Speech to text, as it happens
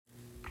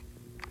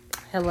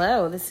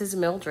Hello, this is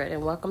Mildred,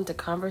 and welcome to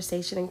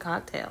Conversation and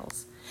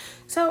Cocktails.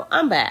 So,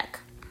 I'm back.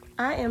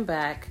 I am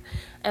back,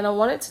 and I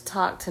wanted to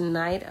talk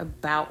tonight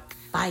about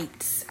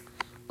fights.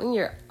 When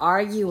you're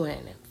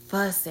arguing and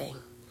fussing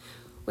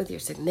with your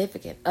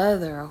significant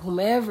other or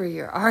whomever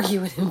you're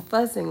arguing and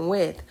fussing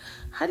with,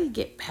 how do you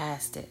get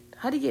past it?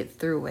 How do you get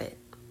through it?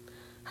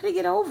 How do you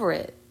get over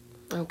it?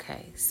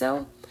 Okay,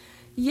 so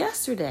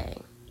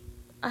yesterday,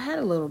 I had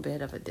a little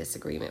bit of a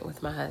disagreement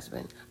with my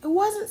husband. It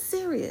wasn't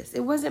serious.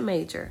 It wasn't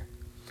major.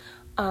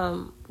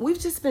 We've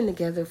just been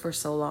together for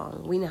so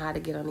long. We know how to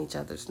get on each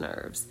other's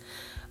nerves.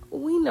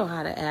 We know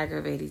how to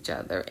aggravate each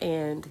other.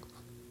 And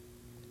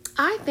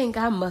I think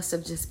I must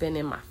have just been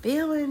in my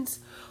feelings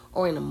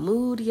or in a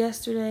mood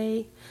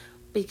yesterday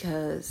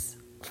because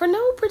for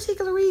no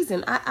particular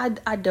reason,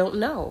 I don't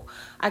know.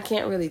 I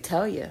can't really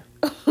tell you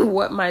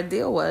what my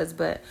deal was,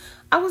 but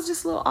I was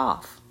just a little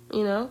off,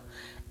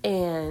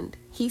 and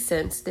he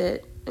sensed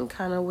it and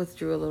kind of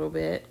withdrew a little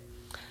bit.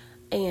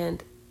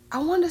 And I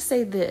want to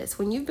say this,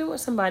 when you've been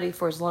with somebody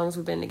for as long as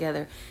we've been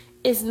together,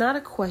 it's not a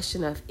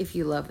question of if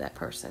you love that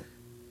person.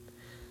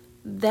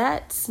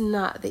 That's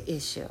not the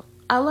issue.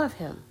 I love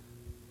him.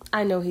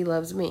 I know he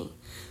loves me.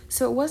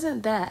 So it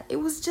wasn't that.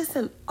 It was just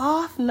an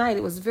off night.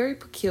 It was very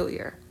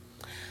peculiar.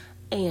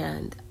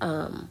 And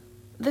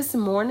this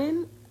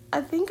morning,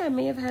 I think I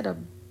may have had a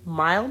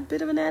mild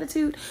bit of an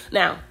attitude.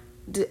 Now,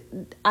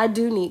 I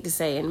do need to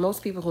say, and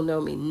most people who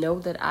know me know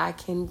that I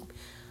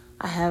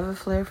have a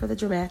flair for the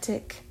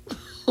dramatic.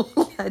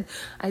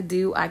 I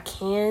do. I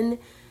can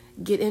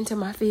get into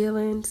my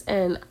feelings,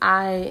 and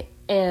I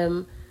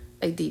am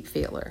a deep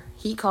feeler.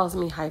 He calls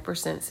me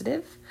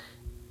hypersensitive.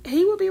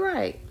 He would be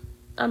right.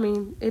 I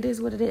mean, it is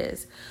what it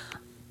is.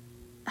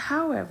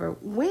 However,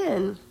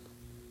 when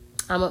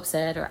I'm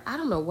upset or I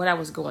don't know what I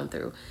was going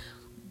through,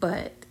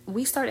 but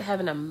we started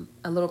having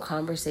a little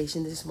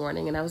conversation this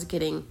morning, and I was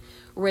getting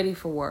ready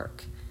for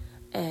work.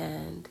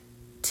 And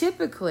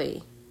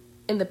typically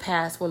in the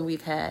past when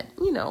we've had,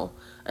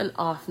 an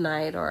off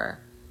night or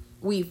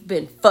we've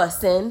been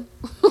fussing,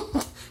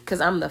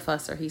 because I'm the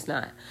fusser, he's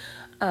not,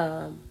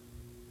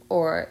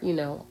 or,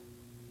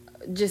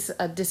 just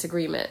a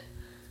disagreement,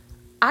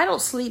 I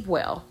don't sleep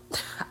well.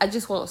 I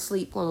just won't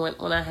sleep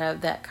when I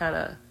have that kind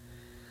of,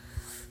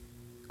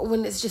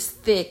 when it's just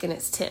thick and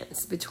it's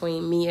tense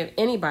between me and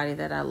anybody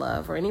that I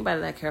love or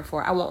anybody that I care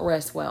for. I won't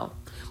rest well.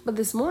 But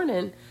this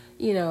morning,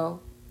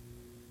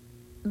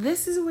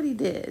 this is what he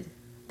did.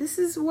 This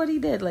is what he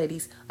did,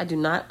 ladies. I do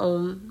not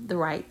own the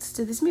rights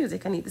to this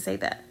music. I need to say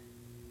that.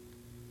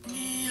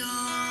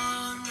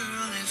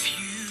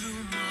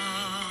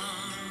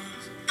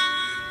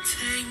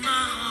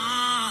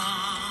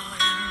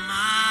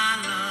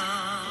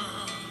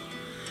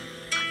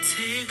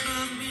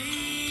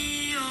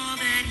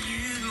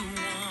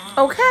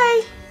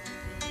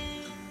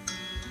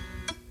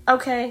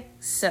 Okay,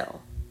 so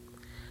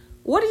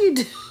what do you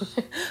do?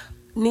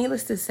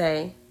 Needless to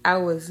say, I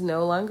was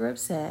no longer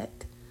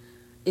upset.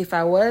 If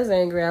I was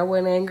angry, I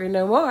wasn't angry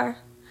no more.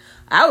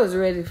 I was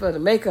ready for the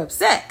make-up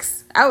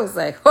sex. I was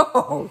like,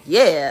 oh,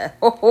 yeah.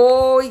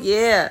 Oh,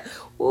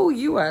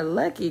 you are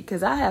lucky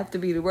because I have to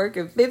be to work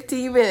in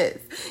 15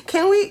 minutes.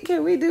 Can we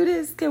do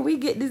this? Can we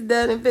get this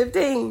done in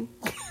 15?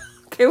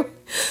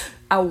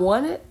 I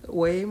wanted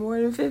way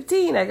more than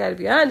 15. I got to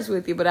be honest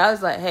with you. But I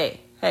was like,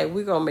 hey,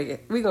 we're going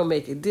to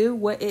make it do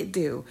what it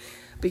do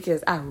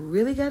because I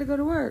really got to go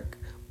to work.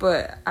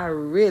 But I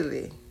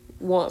really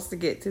wants to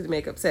get to the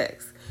make-up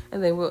sex.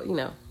 And then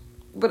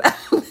but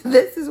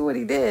this is what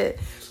he did.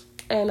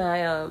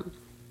 And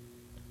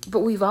but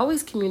we've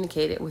always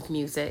communicated with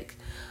music.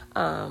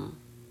 I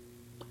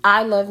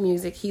love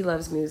music. He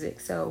loves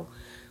music. So,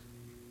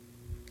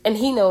 and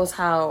he knows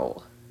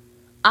how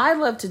I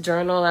love to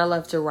journal and I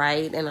love to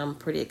write and I'm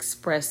pretty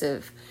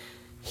expressive.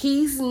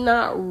 He's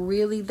not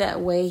really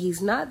that way.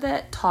 He's not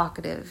that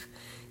talkative.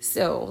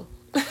 So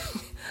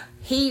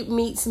he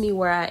meets me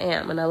where I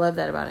am and I love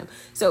that about him.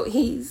 So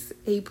he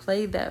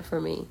played that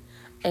for me.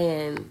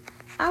 And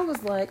I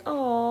was like,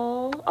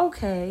 oh,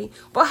 okay.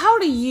 But how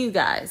do you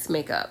guys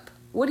make up?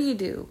 What do you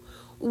do?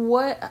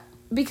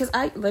 Because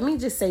let me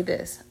just say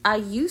this. I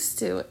used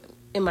to,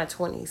 in my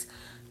 20s,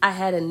 I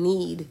had a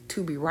need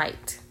to be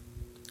right.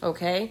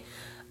 Okay?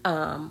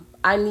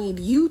 I need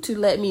you to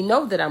let me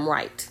know that I'm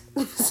right.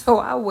 So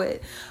I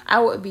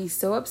would be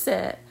so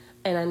upset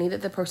and I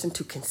needed the person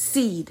to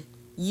concede.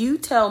 You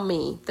tell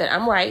me that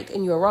I'm right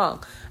and you're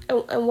wrong.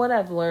 And what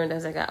I've learned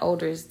as I got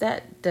older is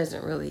that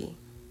doesn't really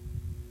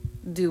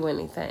do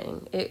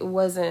anything. It's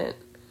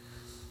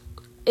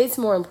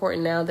more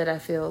important now that I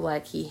feel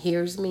like he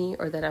hears me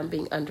or that I'm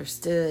being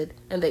understood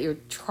and that you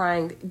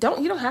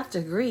don't have to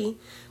agree,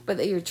 but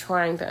that you're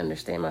trying to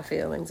understand my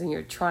feelings and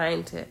you're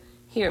trying to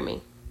hear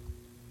me.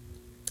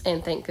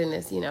 And thank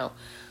goodness,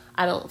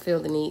 I don't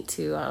feel the need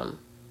to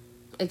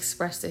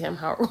express to him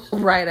how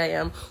right I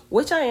am,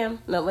 which I am.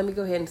 Now, let me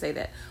go ahead and say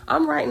that.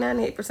 I'm right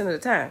 98% of the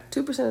time.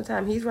 2% of the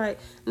time, he's right.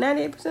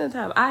 98% of the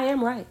time, I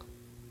am right.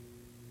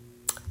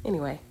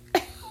 Anyway.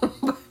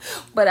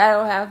 But I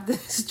don't have to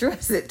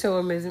stress it to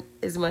him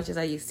as much as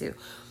I used to.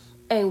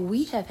 And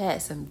we have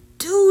had some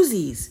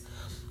doozies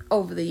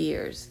over the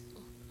years.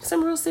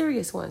 Some real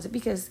serious ones,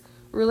 because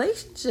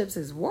relationships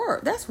is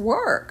work. That's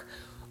work.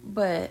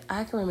 But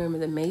I can remember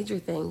the major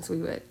things we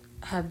would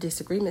have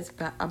disagreements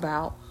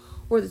about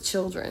were the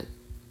children.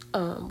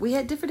 We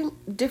had different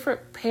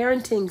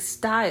parenting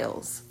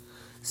styles.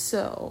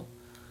 So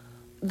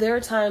there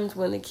are times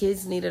when the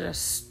kids needed a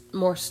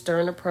more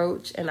stern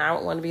approach and I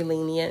would want to be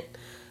lenient.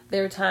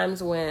 There are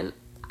times when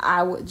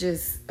I would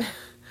just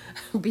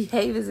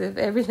behave as if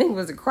everything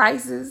was a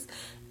crisis,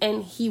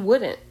 and he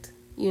wouldn't,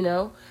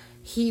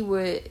 He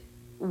would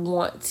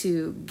want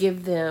to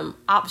give them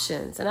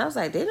options. And I was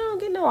like, they don't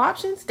get no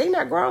options. They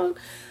not grown.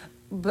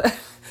 But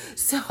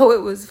so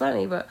it was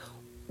funny. But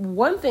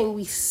one thing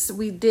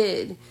we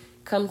did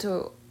come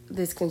to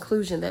this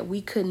conclusion, that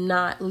we could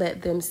not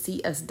let them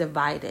see us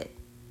divided.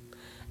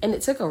 And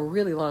it took a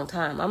really long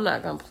time. I'm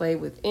not going to play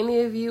with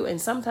any of you.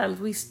 And sometimes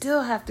we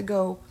still have to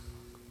go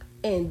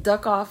and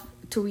duck off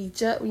to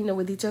each other,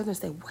 with each other, and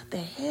say, what the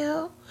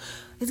hell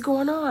is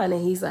going on?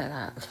 And he's like,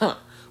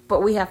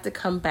 But we have to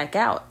come back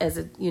out as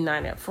a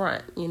united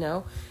front,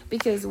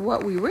 because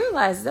what we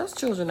realize is those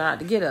children are out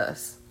to get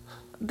us.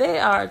 They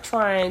are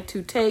trying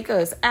to take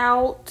us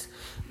out.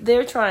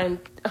 They're planning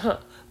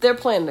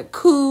a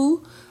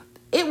coup.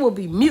 It will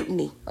be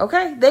mutiny,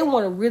 okay? They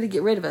want to really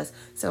get rid of us.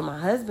 So my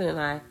husband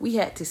and I, we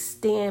had to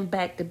stand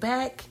back to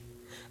back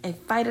and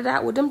fight it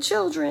out with them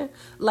children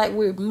like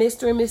we're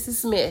Mr. and Mrs.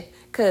 Smith,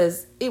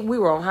 because we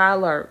were on high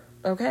alert,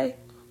 okay?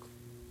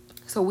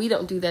 So we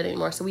don't do that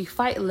anymore. So we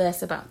fight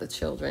less about the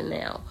children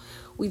now.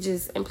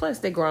 And plus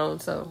they're grown,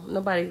 so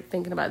nobody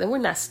thinking about them. We're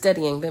not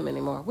studying them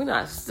anymore. We're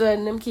not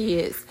studying them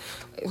kids.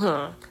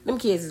 Them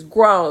kids is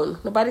grown.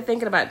 Nobody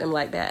thinking about them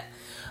like that.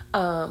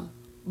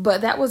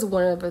 But that was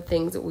one of the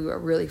things that we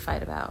would really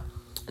fight about.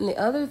 And the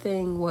other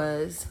thing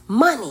was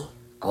money.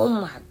 Oh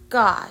my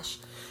gosh.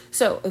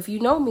 So if you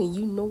know me,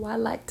 you know I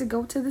like to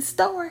go to the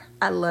store.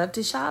 I love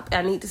to shop.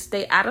 I need to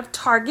stay out of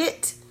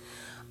Target.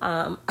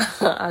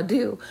 I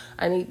do.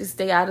 I need to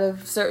stay out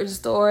of certain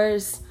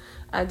stores.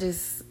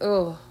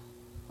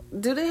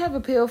 Do they have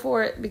a pill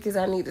for it? Because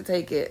I need to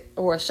take it.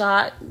 Or a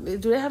shot. Do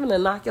they have an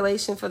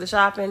inoculation for the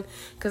shopping?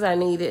 Because I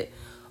need it.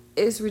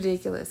 It's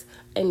ridiculous.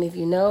 And if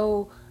you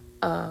know,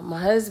 my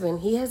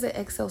husband, he has an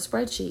Excel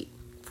spreadsheet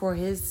for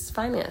his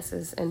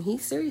finances. And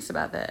he's serious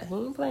about that. He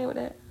ain't playing with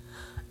that.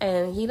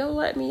 And he don't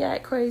let me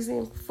act crazy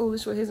and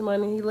foolish with his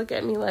money. He look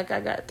at me like I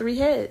got 3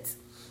 heads.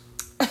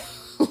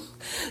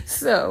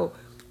 So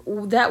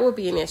that would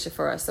be an issue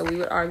for us. So we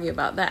would argue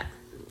about that.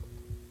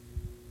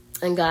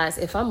 And guys,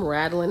 if I'm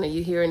rattling or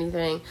you hear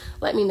anything,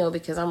 let me know,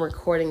 because I'm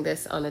recording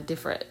this on a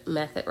different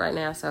method right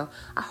now. So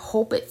I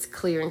hope it's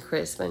clear and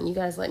crisp. And you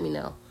guys let me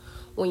know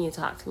when you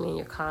talk to me in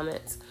your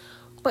comments.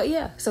 But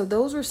yeah, so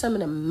those were some of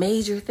the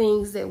major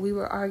things that we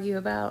would argue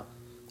about.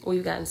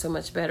 We've gotten so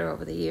much better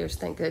over the years,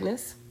 thank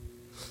goodness.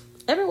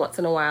 Every once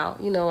in a while,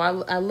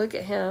 I look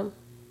at him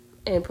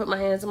and put my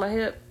hands on my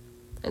hip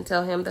and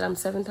tell him that I'm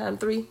 7 times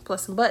 3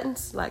 plus some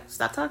buttons. Like,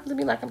 stop talking to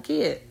me like I'm a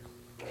kid.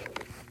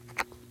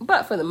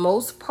 But for the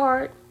most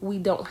part, we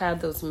don't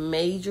have those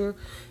major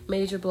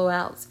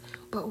blowouts.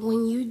 But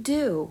when you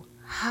do,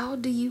 how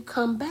do you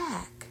come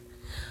back?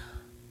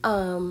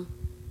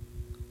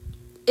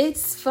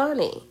 It's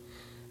funny,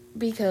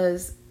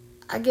 because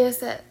I guess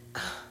that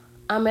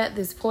I'm at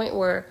this point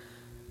where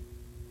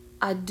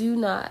I do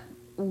not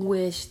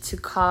wish to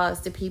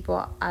cause the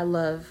people I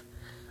love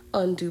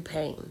undue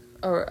pain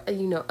or,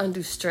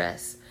 undue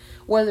stress.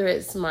 Whether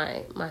it's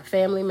my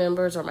family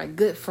members or my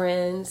good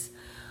friends,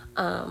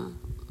 my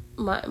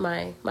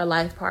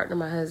life partner,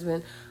 my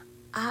husband,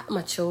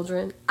 my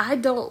children. I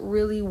don't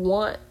really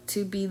want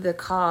to be the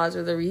cause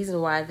or the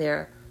reason why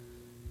they're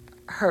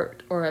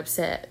hurt or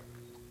upset.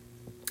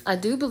 I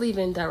do believe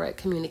in direct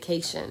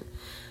communication,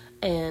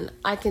 and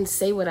I can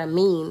say what I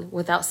mean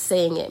without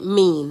saying it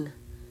mean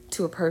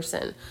to a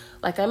person.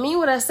 Like, I mean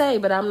what I say,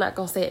 but I'm not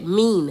going to say it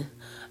mean,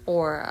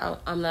 or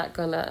I'm not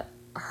going to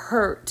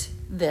hurt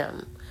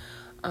them.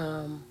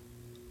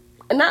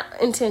 Not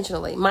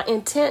intentionally. My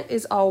intent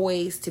is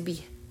always to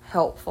be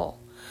helpful.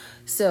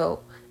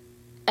 So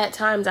at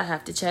times I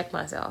have to check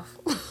myself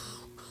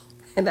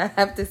and I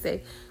have to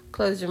say,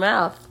 close your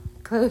mouth,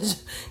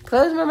 close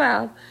my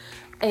mouth.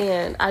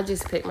 And I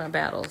just pick my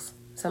battles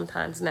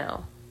sometimes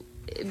now,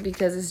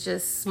 because it's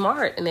just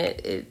smart, and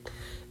it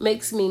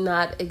makes me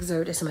not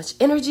exert as much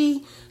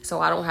energy,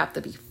 so I don't have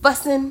to be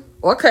fussing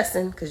or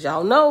cussing, because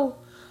y'all know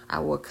I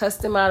will cuss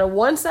them out of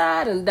one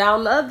side and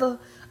down the other.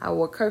 I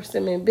will curse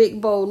them in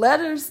big, bold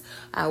letters.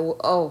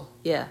 So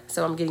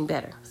I'm getting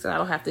better. So I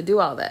don't have to do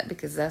all that,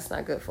 because that's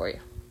not good for you.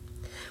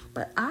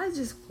 But I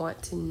just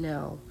want to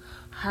know,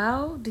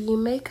 how do you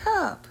make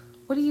up?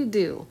 What do you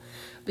do?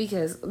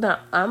 Because now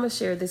I'm going to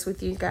share this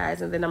with you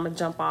guys, and then I'm going to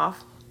jump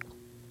off.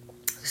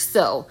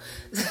 So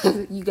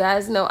you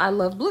guys know I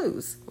love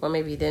blues. Well,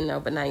 maybe you didn't know,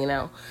 but now you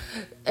know.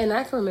 And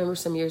I can remember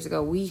some years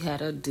ago, we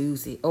had a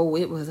doozy. Oh,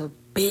 it was a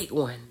big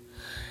one.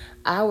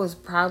 I was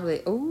hot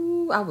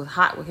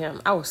with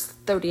him. I was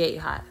 38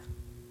 hot.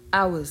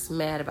 I was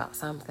mad about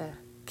something.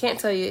 Can't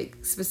tell you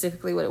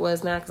specifically what it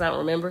was now because I don't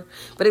remember.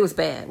 But it was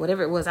bad.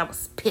 Whatever it was, I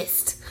was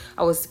pissed.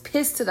 I was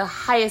pissed to the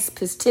highest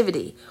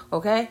pistivity,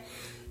 okay?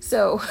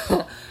 So,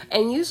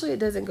 and usually it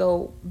doesn't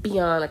go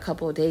beyond a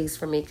couple of days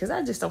for me because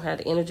I just don't have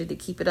the energy to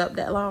keep it up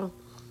that long.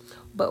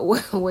 But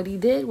what he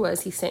did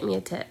was he sent me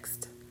a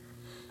text.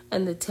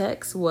 And the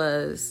text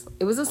was,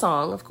 it was a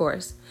song, of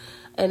course.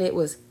 And it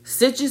was,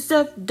 sit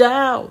yourself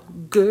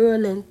down,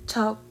 girl, and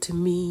talk to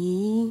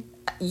me.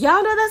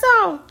 Y'all know that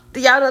song? Do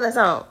y'all know that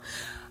song?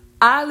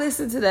 I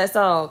listened to that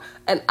song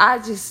and I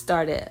just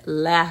started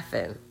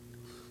laughing.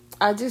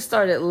 And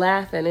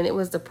it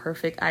was the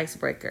perfect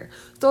icebreaker.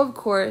 So, of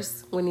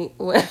course, when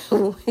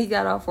he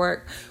got off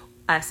work,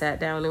 I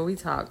sat down and we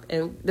talked.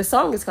 And the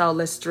song is called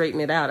Let's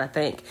Straighten It Out, I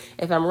think.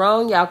 If I'm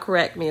wrong, y'all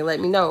correct me and let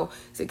me know.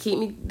 So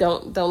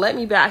don't let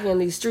me be out here in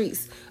these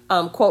streets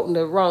quoting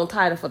the wrong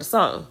title for the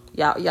song.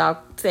 Y'all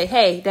say,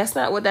 hey, that's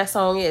not what that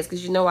song is,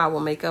 because you know I will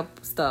make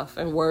up stuff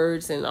and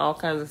words and all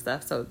kinds of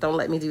stuff. So don't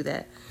let me do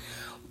that.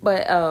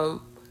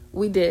 But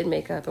we did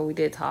make up and we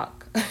did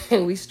talk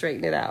and we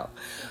straightened it out.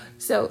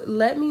 So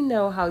let me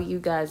know how you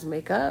guys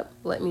make up.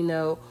 Let me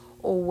know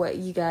what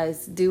you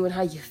guys do and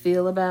how you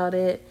feel about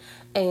it.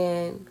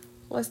 And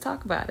let's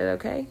talk about it,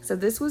 okay? So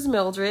this was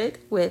Mildred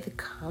with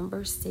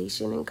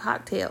Conversation and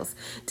Cocktails.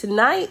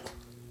 Tonight,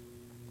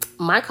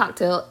 my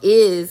cocktail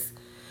is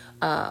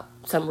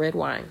some red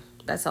wine.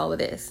 That's all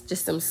it is.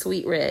 Just some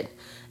sweet red.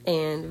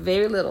 And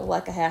very little,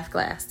 like a half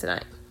glass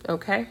tonight,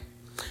 okay?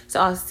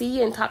 So I'll see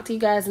you and talk to you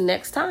guys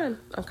next time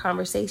on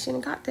Conversation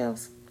and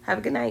Cocktails. Have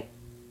a good night.